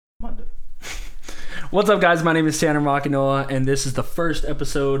What's up, guys? My name is Tanner Makinoa, and this is the first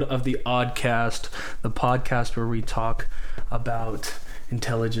episode of the Oddcast, the podcast where we talk about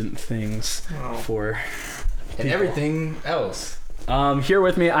intelligent things for and everything else. Here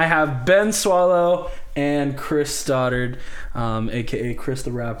with me, I have Ben Swallow and Chris Stoddard, aka Chris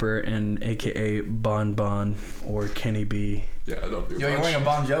the Rapper, and aka Bon Bon or Kenny B. Yeah, I don't do You're wearing a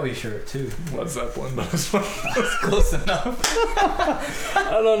Bon Jovi shirt too. What's that one? That's close enough.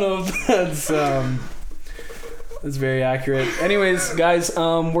 I don't know if that's very accurate. Anyways, guys,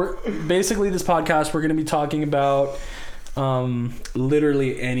 we're basically this podcast. We're gonna be talking about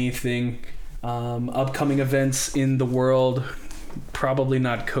literally anything, upcoming events in the world. Probably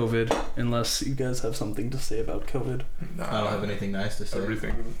not COVID, unless you guys have something to say about COVID. Nah, I don't have anything nice to say.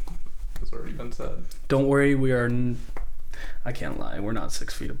 Everything has already been said. Don't worry, we are. I can't lie. We're not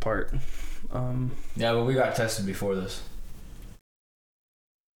 6 feet apart. Yeah, but we got tested before this.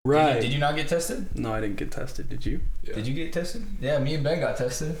 Right. Did you not get tested? No, I didn't get tested. Did you? Yeah. Did you get tested? Yeah, me and Ben got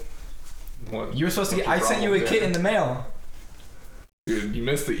tested. What? You were supposed to get. I sent you a kit in the mail. Dude, you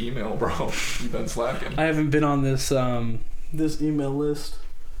missed the email, bro. You've been slacking. I haven't been on this this email list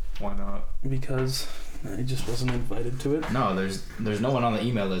Why not? because I just wasn't invited to it. No, there's no one on the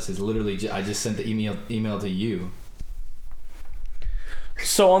email list. It's literally I just sent the email to you.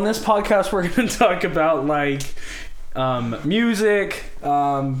 So on this podcast, we're going to talk about like music,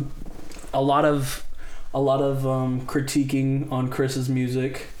 a lot of critiquing on Chris's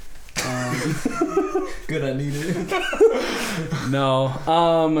music. Good, I need it.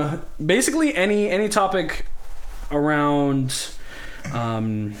 No, basically any topic around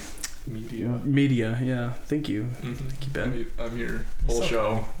media. Yeah, thank you, thank you, Ben. I'm your whole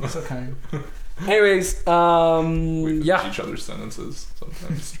show. It's okay. Anyways, We yeah. each other's sentences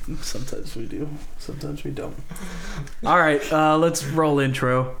sometimes. Sometimes we do. Sometimes we don't. All right, let's roll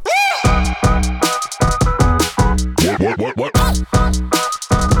intro. What?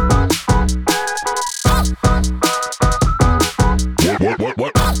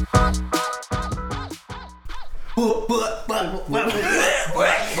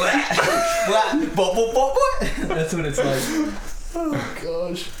 That's what it's like. Oh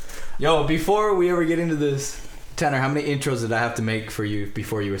gosh. Yo, before we ever get into this, Tanner, how many intros did I have to make for you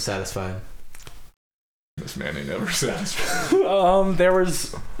before you were satisfied? This man ain't never satisfied. There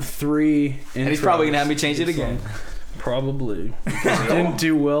was 3 intros. And he's probably gonna have me change it again. Probably. Because I didn't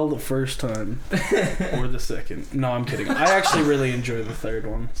do well the first time. Or the second. No, I'm kidding. I actually really enjoyed the third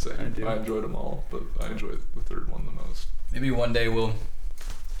one. Same. I enjoyed them all, but I enjoyed the third one the most. Maybe one day we'll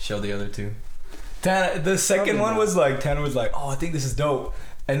show the other 2. Tanner, the second one was like, Tanner was like, oh, I think this is dope.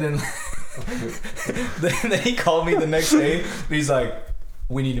 And then then he called me the next day and he's like,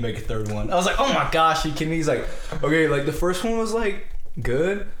 we need to make a third one. I was like, oh my gosh, you kidding me? He's like, okay, like the first one was like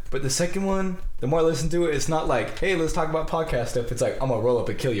good, but the second one, the more I listen to it, it's not like, hey, let's talk about podcast stuff. It's like, I'm gonna roll up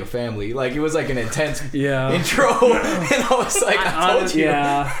and kill your family. Like, it was like an intense intro. And I was like, I told you.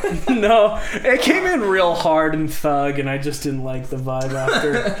 Yeah. No, it came in real hard and thug, and I just didn't like the vibe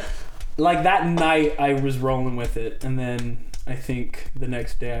after. Like that night, I was rolling with it, and then I think the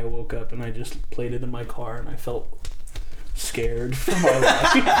next day I woke up and I just played it in my car, and I felt scared for my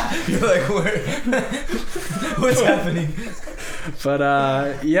life. You're like, what's happening?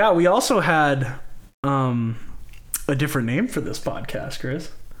 But yeah, we also had a different name for this podcast,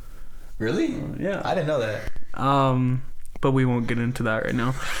 Chris. Really? Yeah. I didn't know that. But we won't get into that right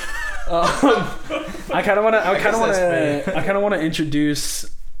now. I kind of want to introduce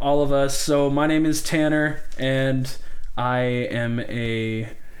all of us. So my name is Tanner, and I am a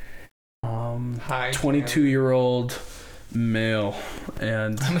 22-year-old male,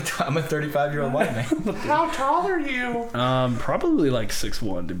 and I'm a 35-year-old white man. How tall are you? probably like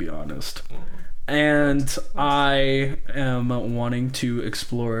 6'1", to be honest. And I am wanting to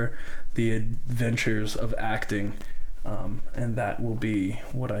explore the adventures of acting, and that will be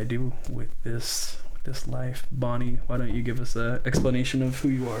what I do with this life. Bonnie, why don't you give us an explanation of who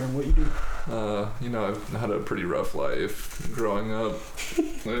you are and what you do? I've had a pretty rough life growing up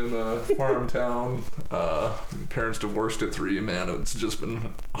in a farm town. Parents divorced at 3. Man, it's just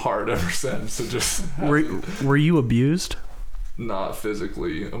been hard ever since. It just were you abused? Not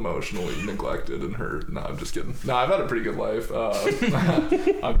physically, emotionally neglected and hurt. No, I'm just kidding. No, I've had a pretty good life.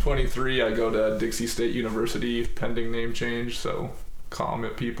 I'm 23. I go to Dixie State University, pending name change, so calm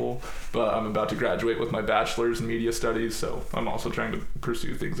it, people. But I'm about to graduate with my bachelor's in media studies, so I'm also trying to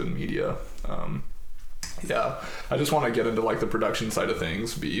pursue things in media. Yeah, I just want to get into like the production side of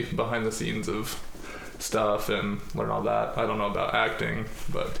things, be behind the scenes of stuff and learn all that. I don't know about acting,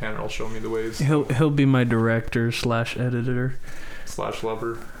 but Tanner will show me the ways. He'll be my director / editor /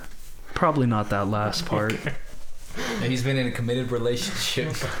 lover. Probably not that last part. Yeah, he's been in a committed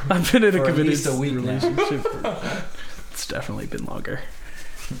relationship. I've been in a For at committed least a week now. relationship. It's definitely been longer.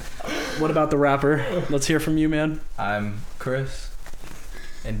 What about the rapper? Let's hear from you, man. I'm Chris,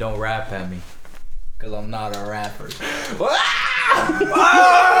 and don't rap at me, cause I'm not a rapper.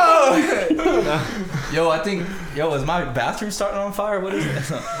 Yo, is my bathroom starting on fire? What is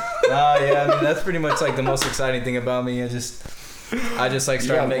it? Yeah, I mean that's pretty much like the most exciting thing about me. I just like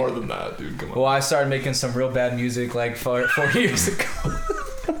started making more than that, dude. Come on. Well, I started making some real bad music like 4 years ago.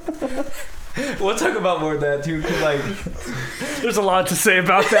 We'll talk about more of that too, cause like There's a lot to say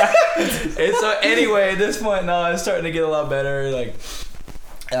about that. it's anyway at this point. No, it's starting to get a lot better. Like,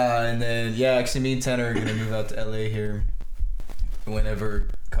 and then yeah, actually, me and Tanner are gonna move out to LA here whenever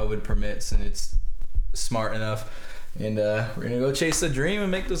COVID permits and it's smart enough, and we're gonna go chase the dream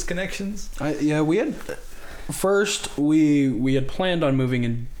and make those connections. We had we had planned on moving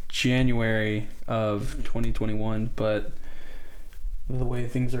in January of 2021, but the way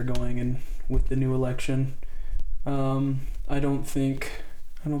things are going and with the new election, I don't think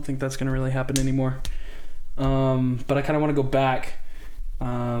that's gonna really happen anymore. But I kind of want to go back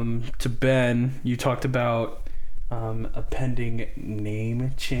to Ben. You talked about a pending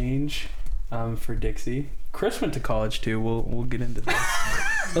name change for Dixie. Chris went to college too. We'll get into that.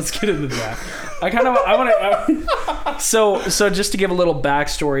 Let's get into that. So just to give a little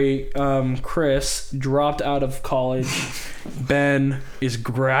backstory, Chris dropped out of college. Ben is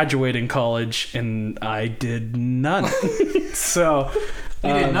graduating college, and I did none. So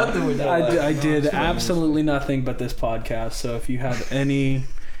You did nothing with that. I did absolutely nothing but this podcast. So if you have any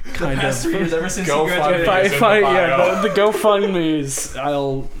kind the past of 3 years ever since Go you graduated, the GoFundMe's,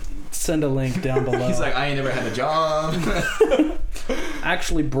 I'll send a link down below. he's like, I ain't never had a job.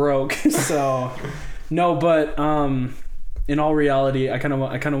 Actually broke. So no, but in all reality, I kind of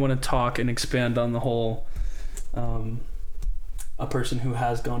want to talk and expand on the whole a person who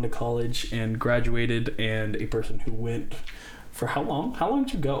has gone to college and graduated, and a person who went for how long? How long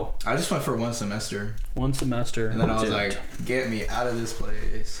did you go? I just went for 1 semester. 1 semester. And then I was like, get me out of this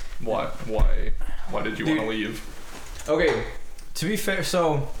place. Why did you want to leave? Okay, to be fair,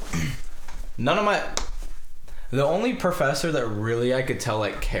 so the only professor that really I could tell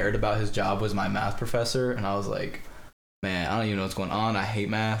like cared about his job was my math professor, and I was like, man, I don't even know what's going on. I hate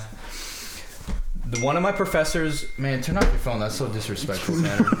math. One of my professors, man, turn off your phone. That's so disrespectful,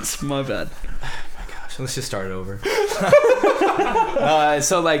 man. It's my bad. Let's just start it over.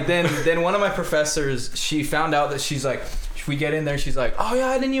 So like then one of my professors, she found out that she's like, we get in there, she's like, oh yeah,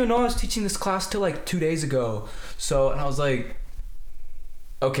 I didn't even know I was teaching this class till like 2 days ago. So, and I was like,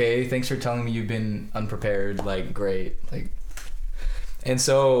 okay, thanks for telling me you've been unprepared. Like, great. Like, and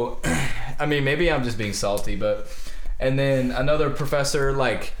so, I mean, maybe I'm just being salty, but, and then another professor,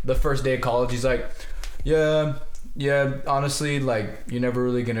 like the first day of college, he's like, yeah, honestly, like, you're never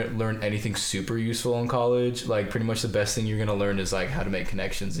really gonna learn anything super useful in college. Like, pretty much the best thing you're gonna learn is like how to make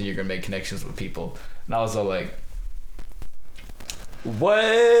connections, and you're gonna make connections with people. And I was all like, what?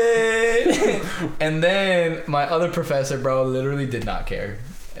 And then my other professor, bro, literally did not care.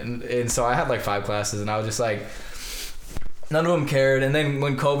 And so I had like 5 classes, and I was just like, none of them cared. And then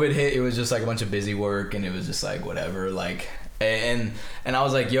when COVID hit, it was just like a bunch of busy work, and it was just like whatever, like. And I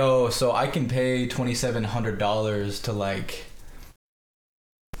was like, yo, so I can pay $2,700 to like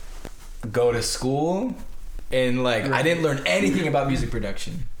go to school, and like I didn't learn anything about music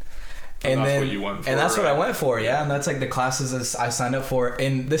production. And that's what you went for. And that's what I went for, yeah. And that's like the classes I signed up for.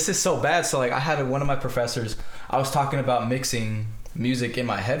 And this is so bad. So like I had one of my professors, I was talking about mixing music in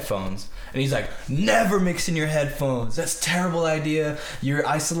my headphones, and he's like, never mix in your headphones, that's a terrible idea, you're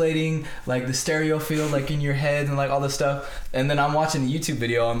isolating like the stereo field like in your head and like all this stuff. And then I'm watching a YouTube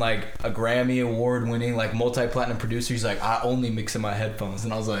video on like a Grammy award winning like multi-platinum producer, he's like, I only mix in my headphones.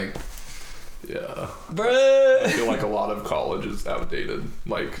 And I was like, yeah, bruh, I feel like a lot of college is outdated.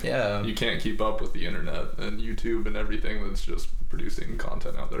 Like, yeah, you can't keep up with the internet and YouTube and everything that's just producing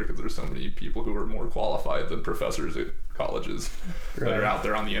content out there, because there's so many people who are more qualified than professors at colleges that are out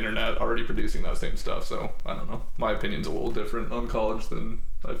there on the internet already producing that same stuff. So I don't know, my opinion's a little different on college than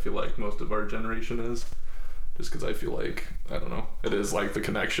I feel like most of our generation is, just because I feel like, I don't know, it is like the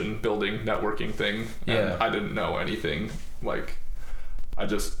connection building networking thing. Yeah, and I didn't know anything. Like, I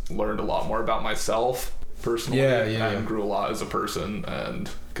just learned a lot more about myself personally, and grew a lot as a person. And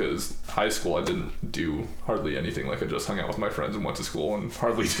because high school I didn't do hardly anything, like I just hung out with my friends and went to school, and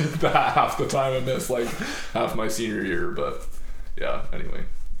hardly did that half the time. I missed like half my senior year. But yeah, anyway,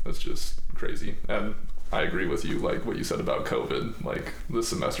 that's just crazy. And I agree with you, like what you said about COVID. Like, this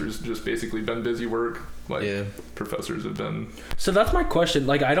semester's just basically been busy work. Like, professors have been. So that's my question.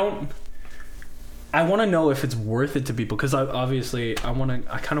 Like, I don't I want to know if it's worth it to people, because I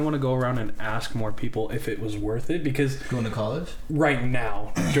kind of want to go around and ask more people if it was worth it, because Going to college? right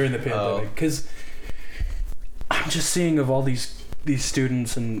now during the pandemic, because I'm just seeing of all these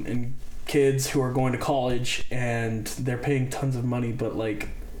students and kids who are going to college and they're paying tons of money, but like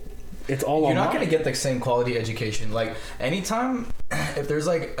it's all You're online. not going to get the same quality education. Like anytime, if there's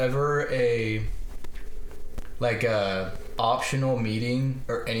like ever a optional meeting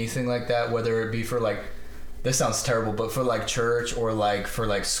or anything like that, whether it be for like, this sounds terrible, but for like church or like for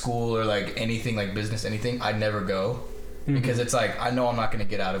like school or like anything like business, anything, I'd never go. Because it's like, I know I'm not going to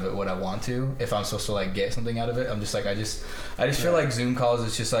get out of it what I want to. If I'm supposed to like get something out of it, I'm just like, I just feel like Zoom calls,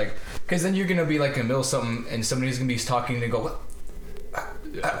 it's just like, because then you're going to be like in the middle of something and somebody's going to be talking and go,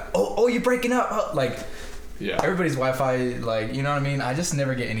 oh, you're breaking up. Oh, like, Yeah. everybody's Wi-Fi, like, you know what I mean? I just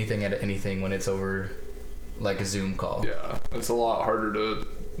never get anything out of anything when it's over like a Zoom call. Yeah. It's a lot harder to,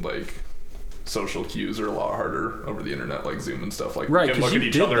 like, social cues are a lot harder over the internet, like Zoom and stuff. Like, Right, we can 'cause look at you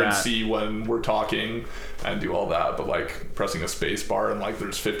each did other and that. see when we're talking and do all that, but like pressing a space bar and like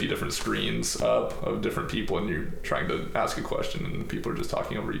there's 50 different screens up of different people and you're trying to ask a question and people are just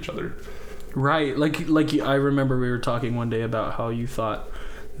talking over each other. Right, like I remember we were talking one day about how you thought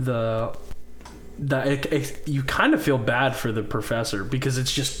you kind of feel bad for the professor because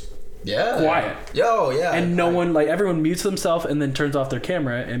it's just Yeah. quiet. And And everyone mutes themselves and then turns off their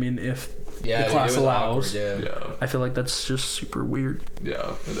camera. I mean, if the class allows. Awkward, Yeah. I feel like that's just super weird.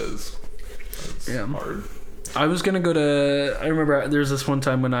 Yeah, it is. It's hard. I was gonna go to. I remember there's this one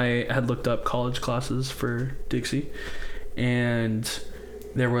time when I had looked up college classes for Dixie, and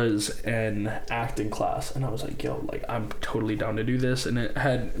there was an acting class, and I was like, "Yo, like I'm totally down to do this." And it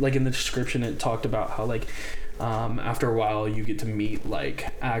had like in the description, it talked about how like after a while you get to meet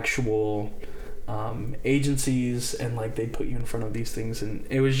like actual agencies, and like they put you in front of these things, and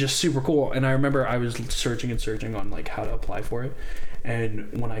it was just super cool. And I remember I was searching on like how to apply for it,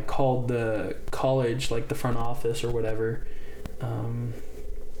 and when I called the college, like the front office or whatever,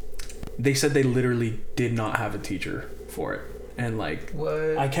 they said they literally did not have a teacher for it. And like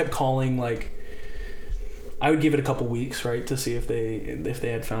What? I kept calling, like I would give it a couple weeks, right, to see if they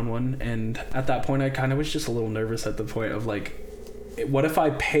had found one. And at that point I kind of was just a little nervous at the point of like, what if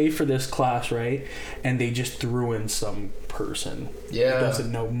I pay for this class, right, and they just threw in some person who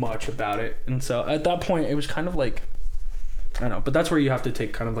doesn't know much about it. And so at that point it was kind of like, I don't know, but that's where you have to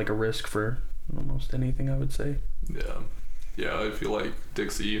take kind of like a risk for almost anything, I would say. Yeah, I feel like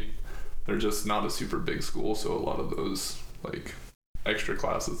Dixie, they're just not a super big school, so a lot of those like extra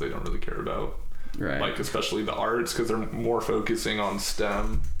classes they don't really care about. Right. Like especially the arts, because they're more focusing on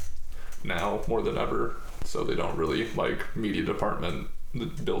STEM now more than ever. So they don't really, like, media department, the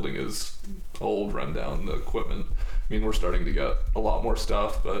building is old, run down, the equipment. I mean, we're starting to get a lot more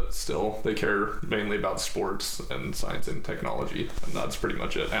stuff, but still they care mainly about sports and science and technology, and that's pretty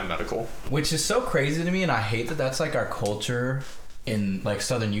much it, and medical. Which is so crazy to me, and I hate that that's like our culture in like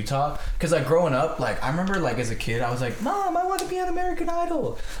southern Utah. Because like growing up, like I remember like as a kid I was like, Mom, I want to be on American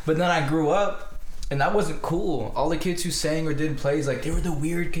Idol. But then I grew up and that wasn't cool. All the kids who sang or did plays, like they were the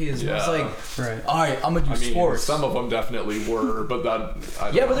weird kids. Yeah. It was like, Right. all right, I'm gonna do sports. Some of them definitely were, but that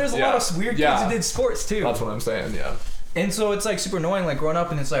but there's a lot of weird kids who did sports too. That's what I'm saying. Yeah. And so it's like super annoying, like growing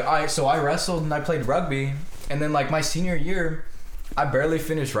up, and it's like, all right, so I wrestled and I played rugby, and then like my senior year, I barely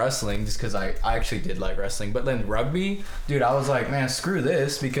finished wrestling just because I actually did like wrestling. But then rugby, dude, I was like, man, screw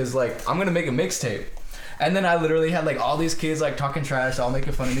this, because like I'm gonna make a mixtape. And then I literally had like all these kids like talking trash, all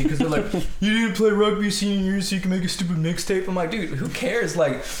making fun of me because they're like, you didn't play rugby senior year so you can make a stupid mixtape. I'm like, dude, who cares?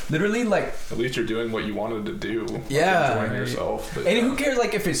 Like literally, like At least you're doing what you wanted to do. Like, Yeah. enjoying yourself. But and who cares?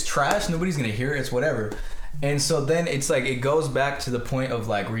 Like if it's trash, nobody's gonna hear it. It's whatever. And so then it's like it goes back to the point of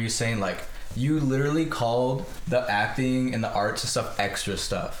like where you're saying like you literally called the acting and the arts and stuff extra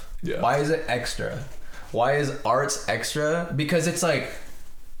stuff. Yeah. Why is it extra? Why is arts extra? Because it's like,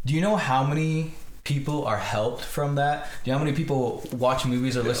 do you know how many people are helped from that? Do you know how many people watch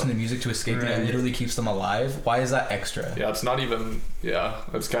movies or listen to music to escape and it literally keeps them alive? Why is that extra? Yeah, it's not even. Yeah,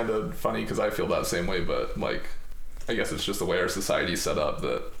 it's kind of funny because I feel that same way, but like, I guess it's just the way our society's set up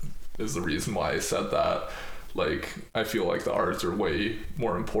that is the reason why I said that. Like, I feel like the arts are way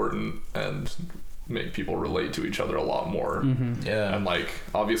more important and make people relate to each other a lot more. Yeah. And like,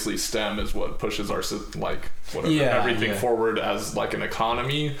 obviously STEM is what pushes our everything forward as like an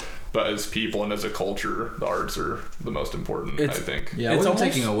economy, but as people and as a culture, the arts are the most important, I think. Yeah, It's I'm almost-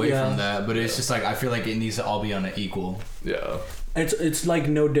 taking away yeah. from that, but it's just like I feel like it needs to all be on an equal. Yeah. It's like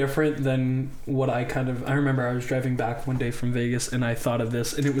no different than what I remember I was driving back one day from Vegas and I thought of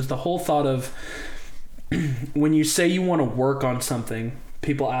this, and it was the whole thought of when you say you want to work on something,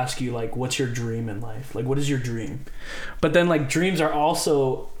 people ask you like, what's your dream in life? Like, what is your dream? But then like dreams are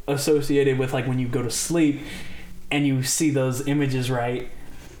also associated with like when you go to sleep and you see those images, right?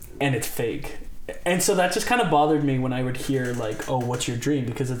 And it's fake. And so that just kind of bothered me when I would hear like, oh, what's your dream?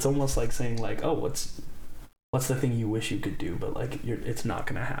 Because it's almost like saying like, oh, what's the thing you wish you could do, but like it's not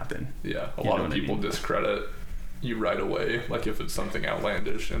gonna happen. Yeah, a lot of people discredit you right away, like if it's something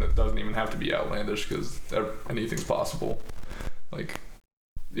outlandish, and it doesn't even have to be outlandish because anything's possible. Like,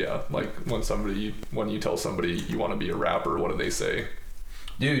 yeah, like when you tell somebody you want to be a rapper, what do they say?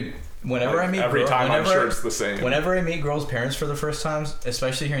 Dude, whenever like, I meet every time I'm sure it's the same. Whenever I meet girls' parents for the first times,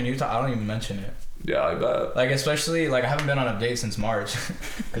 especially here in Utah, I don't even mention it. Yeah, I bet. Like, especially like I haven't been on a date since March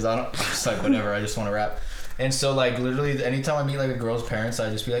because I don't just like whatever. I just want to rap. And so, like, literally, anytime I meet, like, a girl's parents, I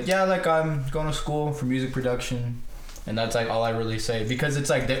just be like, yeah, like, I'm going to school for music production. And that's, like, all I really say. Because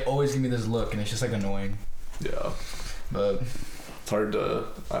it's, like, they always give me this look, and it's just, like, annoying. Yeah. But it's hard to,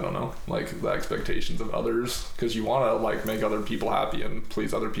 I don't know, like, the expectations of others. Because you want to, like, make other people happy and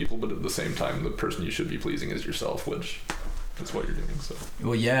please other people, but at the same time, the person you should be pleasing is yourself, which is what you're doing, so.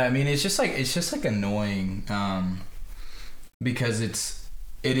 Well, yeah, I mean, it's just, like, annoying. Because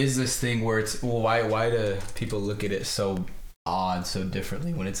it is this thing where it's, well, why do people look at it so odd, so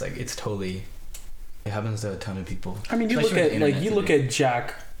differently when it's like, it's totally, it happens to a ton of people. I mean, you look at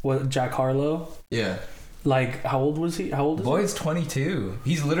Jack Harlow. Yeah. Like, how old was he? Boy's 22.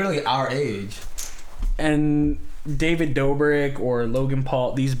 He's literally our age. And David Dobrik or Logan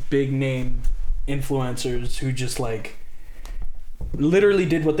Paul, these big name influencers who just like literally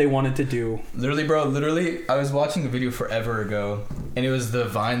did what they wanted to do. Literally, bro, I was watching a video forever ago, and it was the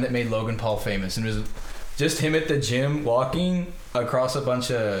Vine that made Logan Paul famous, and it was just him at the gym walking across a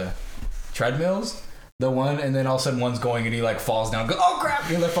bunch of treadmills. The one, and then all of a sudden one's going, and he like falls down, goes, oh crap,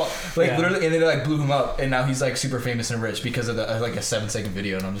 and like fall, like yeah. Literally, and then it like blew him up, and now he's like super famous and rich because of the like a 7-second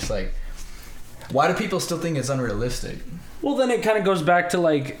video, and I'm just like, why do people still think it's unrealistic? Well, then it kind of goes back to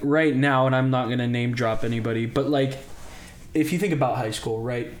like right now, and I'm not gonna name drop anybody, but like, if you think about high school,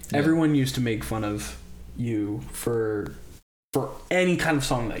 right? Yeah. Everyone used to make fun of you for any kind of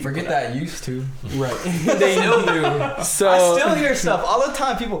song that you forget that used to. Right. They still do. So I still hear stuff all the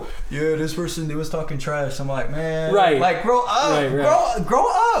time. People, yeah, this person they was talking trash. I'm like, man, right? Like, grow up, right. Grow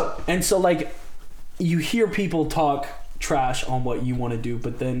up. And so like, you hear people talk trash on what you want to do,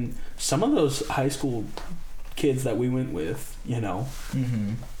 but then some of those high school kids that we went with, you know,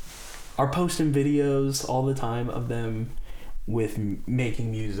 are posting videos all the time of them with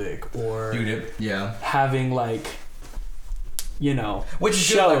making music or having like, you know, which is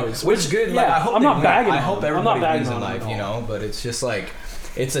shows, good, which is good. Yeah, like, I hope I'm not bagging. I hope everybody wins in life, you know. But it's just like,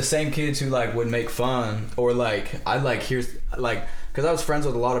 it's the same kids who like would make fun or like I like here's like because I was friends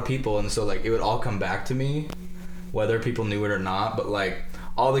with a lot of people, and so like it would all come back to me, whether people knew it or not. But like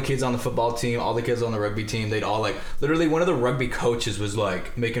all the kids on the football team, all the kids on the rugby team, they'd all like literally one of the rugby coaches was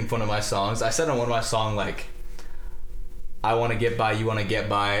like making fun of my songs. I said on one of my songs like, I want to get by, you want to get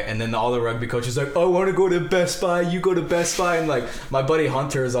by, and then all the rugby coaches like, I want to go to Best Buy, you go to Best Buy, and like my buddy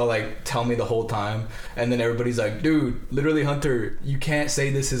Hunter is all like tell me the whole time, and then everybody's like, dude, literally Hunter, you can't say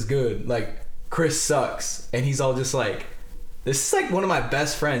this is good, like Chris sucks, and he's all just like, this is like one of my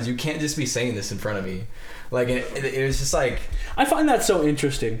best friends, you can't just be saying this in front of me, like it was just like, I find that so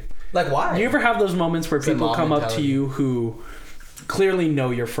interesting. Like why? Do you ever have those moments where people come up to you who clearly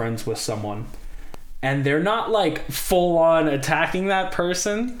know you're friends with someone? And they're not like full on attacking that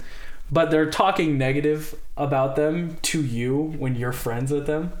person, but they're talking negative about them to you when you're friends with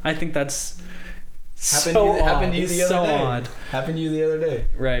them. I think that's happened to you the other day. Odd. Happened to you the other day.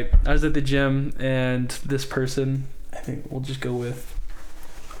 Right. I was at the gym and this person, I think we'll just go with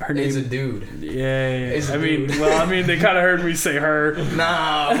her name. Is a dude. Yeah. I mean, they kind of heard me say her.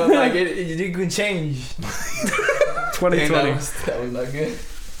 Nah, but like it can change. 2020. That was not good.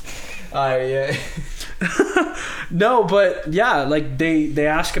 Yeah. No, but yeah, like they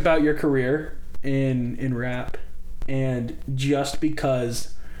ask about your career in rap, and just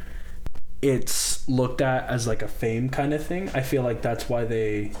because it's looked at as like a fame kind of thing, I feel like that's why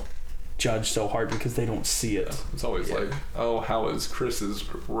they judge so hard, because they don't see it. It's always like, oh, how is Chris's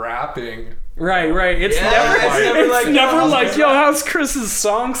rapping? Right. It's never like, yo, how's Chris's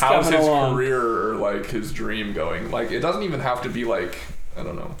songs coming along? How's his career or like his dream going? Like, it doesn't even have to be like, I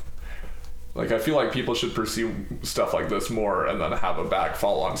don't know. Like, I feel like people should pursue stuff like this more and then have a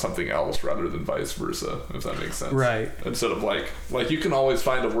backfall on something else rather than vice versa, if that makes sense. Right. Instead of like you can always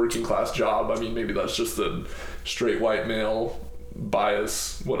find a working class job. I mean, maybe that's just the straight white male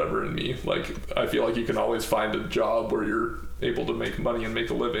bias, whatever in me. Like, I feel like you can always find a job where you're able to make money and make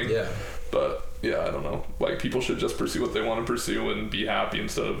a living. Yeah. But yeah, I don't know. Like, people should just pursue what they want to pursue and be happy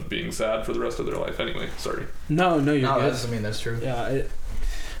instead of being sad for the rest of their life. Anyway, sorry. No, you're good. That's true. Yeah,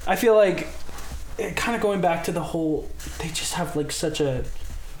 I feel like kind of going back to the whole, they just have like such a,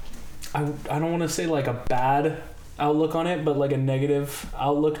 I don't want to say like a bad outlook on it, but like a negative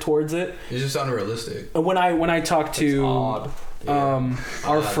outlook towards it. It's just unrealistic. When I talk to Odd.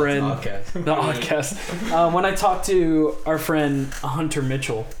 our friend, Oddcast. the Oddcast, when I talk to our friend Hunter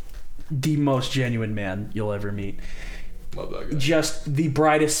Mitchell, the most genuine man you'll ever meet. Love that guy. Just the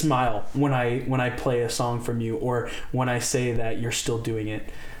brightest smile when I play a song from you, or when I say that you're still doing it.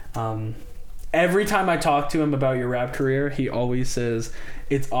 Every time I talk to him about your rap career, he always says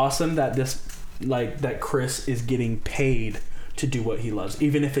it's awesome that that Chris is getting paid to do what he loves,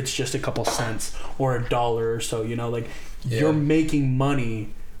 even if it's just a couple cents or $1 or so. You're making money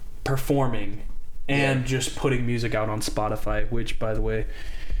performing and just putting music out on Spotify, which, by the way,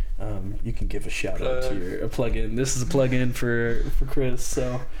 you can give a shout out to a plug-in. This is a plug-in for Chris,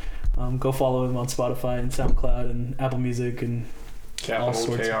 so go follow him on Spotify and SoundCloud and Apple Music and all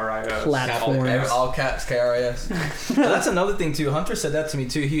sorts K-R-I-S. of platforms. All caps KRIS. That's another thing too. Hunter said that to me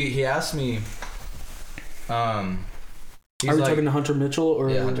too. He asked me. Are we talking to Hunter Mitchell or?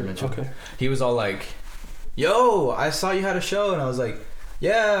 Yeah, Hunter Mitchell. Okay. He was all like, "Yo, I saw you had a show," and I was like,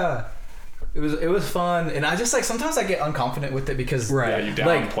 "Yeah." It was fun, and I just sometimes I get unconfident with it because Yeah, you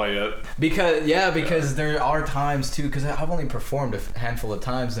downplay it. Because there are times too, because I've only performed a handful of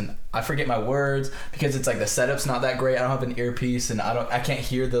times and I forget my words because it's the setup's not that great. I don't have an earpiece and I can't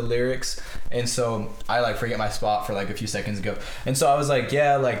hear the lyrics, and so I forget my spot for a few seconds ago. And so I was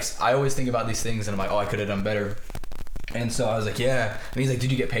I always think about these things and I'm like, oh, I could have done better. And so I was like, yeah, and he's like,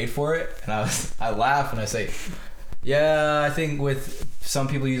 did you get paid for it? And I laugh and I say, yeah, I think with some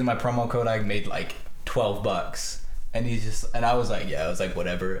people using my promo code, I made $12. And I was like, yeah, I was like,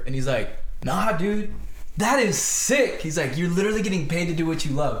 whatever. And he's like, nah, dude, that is sick. He's like, you're literally getting paid to do what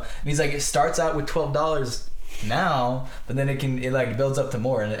you love. And he's like, it starts out with $12 now, but then it builds up to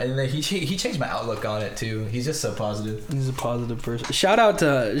more. And then he changed my outlook on it too. He's just so positive. He's a positive person. Shout out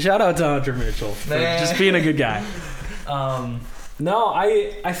to Hunter Mitchell for just being a good guy. No,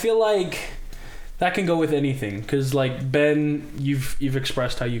 I feel like that can go with anything, because Ben, you've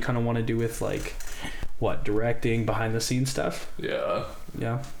expressed how you kind of want to do with directing, behind the scenes stuff. Yeah,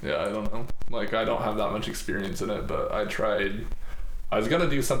 I don't know, I don't have that much experience in it, but I was gonna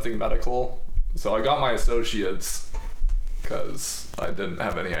do something medical, so I got my associates because I didn't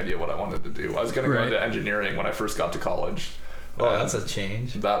have any idea what I wanted to do. I was gonna go into engineering when I first got to college. Oh, that's a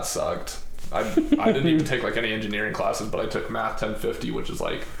change. That sucked. I didn't even take any engineering classes, but I took Math 1050, which is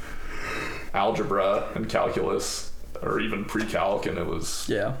algebra and calculus, or even pre-calc, and it was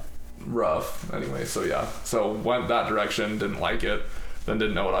rough. Anyway, so went that direction, didn't like it, then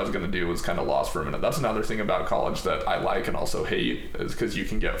didn't know what I was going to do, was kind of lost for a minute. That's another thing about college that I like and also hate, is because you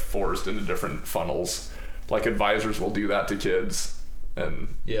can get forced into different funnels. Advisors will do that to kids and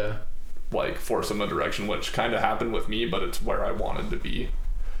force them a direction, which kind of happened with me, but it's where I wanted to be.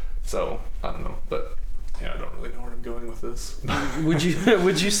 So I don't know, but yeah, I don't really know where I'm going with this. Would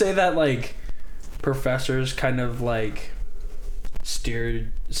you say that professors kind of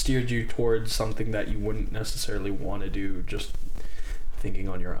steered you towards something that you wouldn't necessarily want to do, just thinking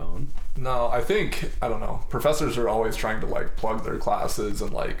on your own? No, I don't know. Professors are always trying to plug their classes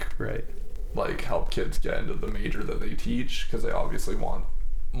and help kids get into the major that they teach, because they obviously want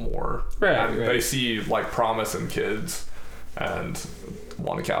more. They see promise in kids and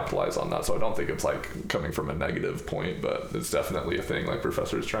want to capitalize on that. So I don't think it's coming from a negative point, but it's definitely a thing.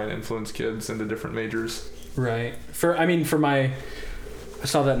 Professors trying to influence kids into different majors. Right. I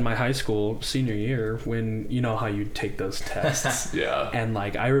saw that in my high school senior year, when how you take those tests. Yeah. And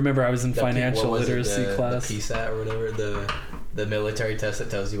I remember I was in financial literacy class. The PSAT or whatever, the military test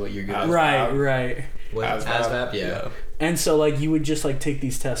that tells you what you're good at. Right. ASVAB, yeah. And so you would just take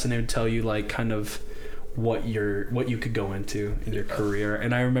these tests and it would tell you kind of what you could go into in your career.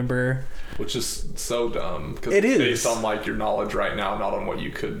 And I remember, which is so dumb, because it it's is based on your knowledge right now, not on what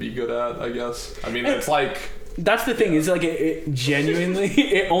you could be good at, I guess. I mean, it's that's the thing, is it genuinely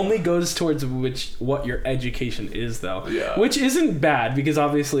it only goes towards what your education is, though. Yeah. Which isn't bad, because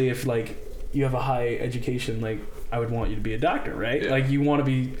obviously if you have a high education, I would want you to be a doctor, right? Yeah. You want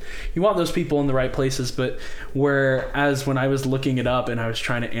those people in the right places. But whereas when I was looking it up and I was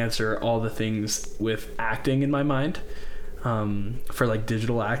trying to answer all the things with acting in my mind, for like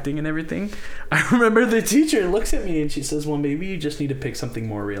digital acting and everything. I remember the teacher looks at me and she says, well, maybe you just need to pick something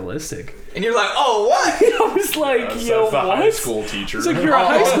more realistic. And you're like, oh, what? I was like, yo, that's the what? high school teacher. It's like, you're a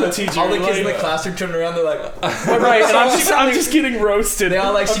high school teacher. All the kids like, in the classroom turn around, they're like, right, and I'm just getting roasted. They're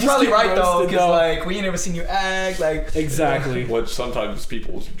all like, I'm she's just probably getting right though, roasted, because though. like, we ain't never seen you act, like. Exactly. Which sometimes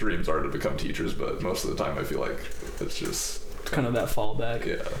people's dreams are to become teachers, but most of the time I feel like it's just kind of that fallback.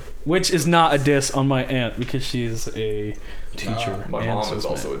 Yeah. Which is not a diss on my aunt because she's a teacher. My and mom so is my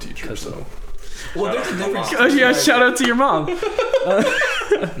also a teacher, cousin. so. Well, there's a difference. Oh yeah, shout out to your mom.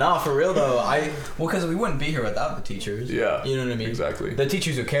 Nah, for real though, because we wouldn't be here without the teachers. Yeah. You know what I mean? Exactly. The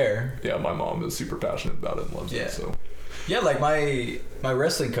teachers who care. Yeah, my mom is super passionate about it and loves it, so. Yeah, like my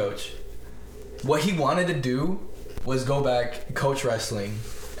wrestling coach, what he wanted to do was go back, coach wrestling,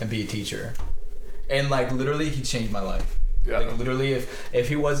 and be a teacher. And like literally, he changed my life. Yeah. Like literally, if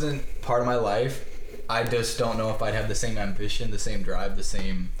he wasn't part of my life, I just don't know if I'd have the same ambition, the same drive, the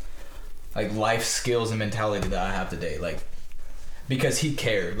same like life skills and mentality that I have today. Like, because he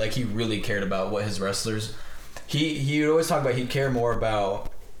cared, like he really cared about what his wrestlers. He would always talk about he cared more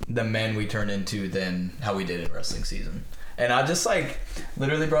about the men we turned into than how we did in wrestling season. And I just like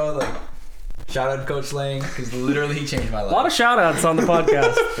literally, bro, like shout out to Coach Lang because literally he changed my life. A lot of shout outs on the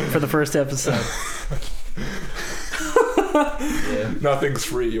podcast for the first episode. Yeah. Nothing's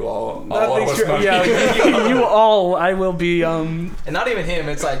free, you all. Nothing's true. Yeah, you all. I will be. And not even him.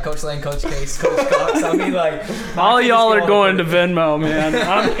 It's like Coach Lang, Coach Case, Coach Cox. I mean, like All y'all are going to Venmo, man.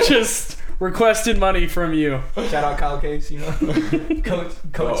 I'm just requesting money from you. Shout out Kyle Case, you know, Coach,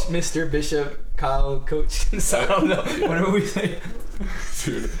 Oh. Mr. Bishop, Kyle, Coach. So I don't know. Whatever we say.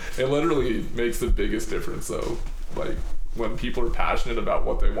 Dude, it literally makes the biggest difference though. Like when people are passionate about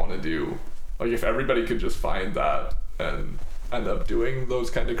what they want to do, like if everybody could just find that and end up doing those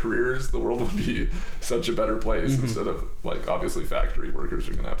kind of careers, the world would be such a better place instead of like obviously factory workers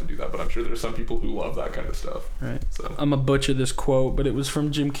are gonna have to do that, but I'm sure there's some people who love that kind of stuff. Right. So I'm gonna butcher this quote, but it was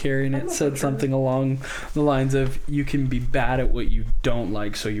from Jim Carrey, and it said something along the lines of, "You can be bad at what you don't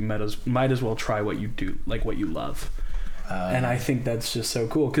like, so you might as well try what you do, like what you love." And I think that's just so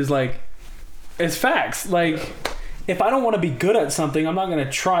cool because like it's facts. Like if I don't want to be good at something, I'm not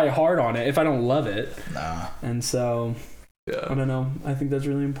gonna try hard on it if I don't love it. Nah. And so yeah. I don't know. I think that's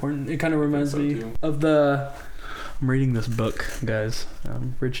really important. It kind of reminds me too. of the. I'm reading this book, guys.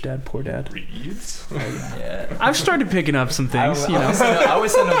 Rich Dad, Poor Dad. Reads? Yeah. I've started picking up some things, you know. I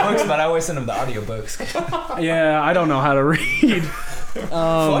always send them books, but I always send them the audiobooks. Yeah, I don't know how to read.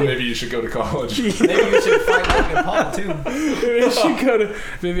 Maybe you should go to college. Maybe you should fight Logan Paul too.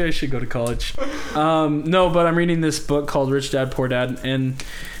 Maybe I should go to college. No, but I'm reading this book called Rich Dad, Poor Dad, and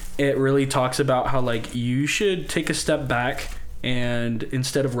it really talks about how like you should take a step back and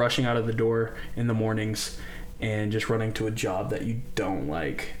instead of rushing out of the door in the mornings and just running to a job that you don't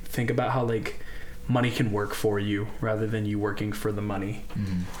like, think about how like money can work for you rather than you working for the money.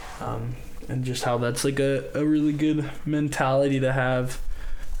 And just how that's like a really good mentality to have.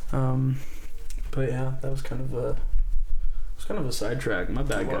 But yeah, that was kind of a sidetrack. My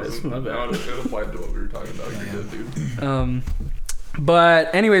bad, guys. My bad. No, it applied to what we were talking about. You're good, dude.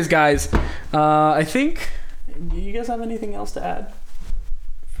 But anyways, guys, I think, do you guys have anything else to add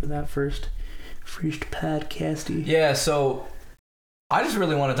for that first podcasty? Yeah, so I just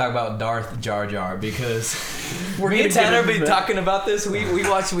really want to talk about Darth Jar Jar because me and Tanner have been talking about this. We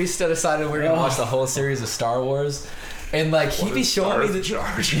decided we were gonna watch the whole series of Star Wars, and like he be showing me the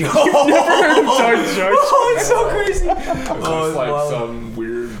Jar Jar. Oh, it's so crazy. It's like some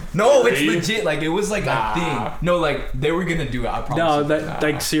weird. No, it's theory. legit. Like it was like a thing. No, like they were gonna do it. I promise. No, you. that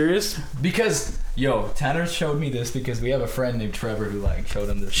like serious. Because Tanner showed me this because we have a friend named Trevor who like showed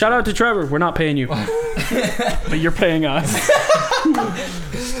him this. Shout out to Trevor. We're not paying you, but you're paying us.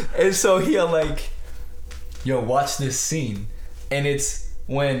 And so he like, watch this scene, and it's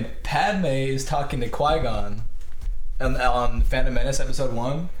when Padme is talking to Qui-Gon on Phantom Menace episode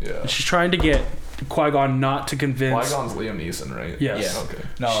 1. Yeah. She's trying to get Qui-Gon not to convince. Qui-Gon's Liam Neeson, right? Yes. Yeah. Okay.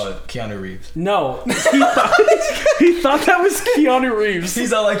 No, Keanu Reeves. No, he thought that was Keanu Reeves.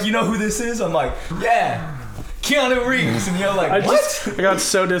 He's all like, you know who this is? I'm like, yeah, Keanu Reeves. And you're like, what? I got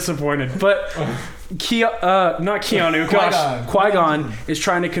so disappointed. But not Keanu. Gosh, Qui-Gon is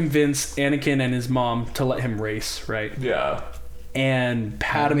trying to convince Anakin and his mom to let him race, right? Yeah. And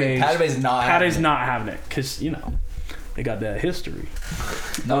Padme's not having it because they got that history.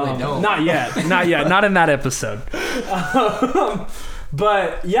 No, they don't. Not yet. Not in that episode.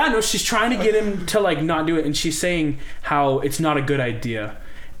 But yeah, no, she's trying to get him to like not do it, and she's saying how it's not a good idea.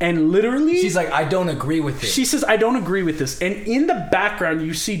 And literally, she's like, I don't agree with it. She says, I don't agree with this. And in the background,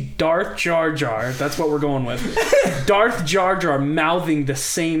 you see Darth Jar Jar. That's what we're going with. Darth Jar Jar mouthing the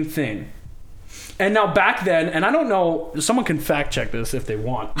same thing. And now back then, and I don't know, someone can fact check this if they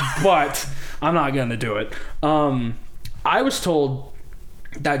want, but I'm not going to do it. I was told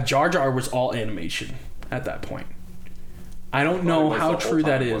that Jar Jar was all animation at that point. I don't know how true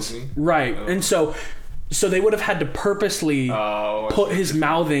that is. Right. And so they would have had to purposely put his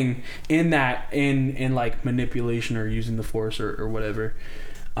mouthing in that, in like manipulation or using the Force or whatever.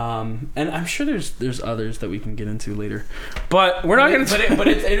 And I'm sure there's others that we can get into later, but we're not going to. But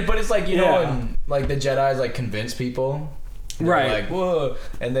it's like, you know, when, like the Jedi's like convince people. Right. Like, whoa.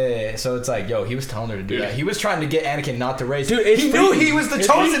 And then, so it's like, yo, he was telling her to do that. He was trying to get Anakin not to race. Dude, he knew he was the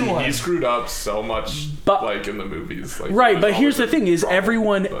chosen one. He screwed up so much, like, in the movies. Like, right, but here's the thing is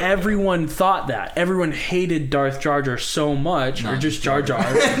everyone thought that. Everyone hated Darth Jar Jar so much, or just Jar Jar.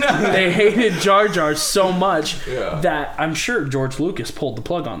 They hated Jar Jar so much that I'm sure George Lucas pulled the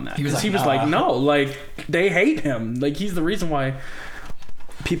plug on that. He was like, no, like, they hate him. Like, he's the reason why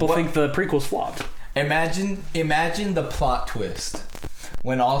people think the prequels flopped. Imagine the plot twist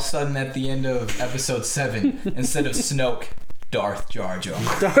when all of a sudden at the end of episode 7, instead of Snoke, Darth Jar Jar.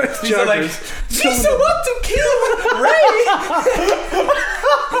 Darth Jar Jar. Like, Misa want to kill Rey.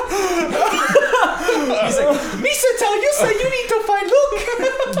 He's like, Misa tell you so you need to find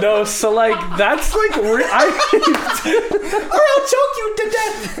Luke. No, so like that's like or I'll choke you to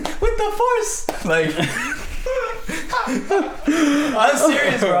death with the Force. Like. I'm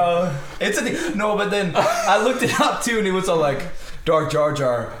serious, bro. It's a thing. No, but then I looked it up too, and it was all like, Darth Jar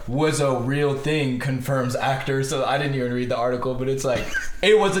Jar was a real thing, confirms actor. So I didn't even read the article, but it's like,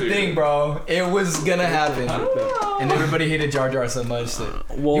 it was a thing, bro. It was gonna happen, and everybody hated Jar Jar so much that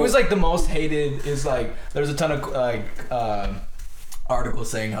he was like the most hated. Is like there's a ton of like articles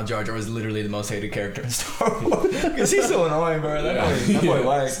saying how Jar Jar was literally the most hated character in Star Wars because he's so annoying, bro. That boy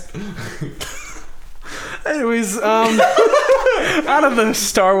like. Anyways, out of the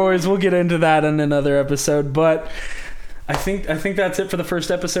Star Wars, we'll get into that in another episode. But I think that's it for the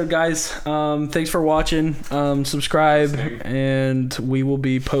first episode, guys. Thanks for watching. Subscribe, and we will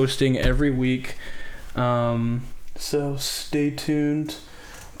be posting every week. So stay tuned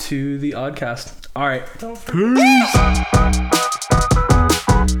to the Oddcast. All right.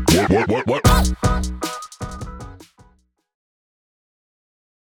 What?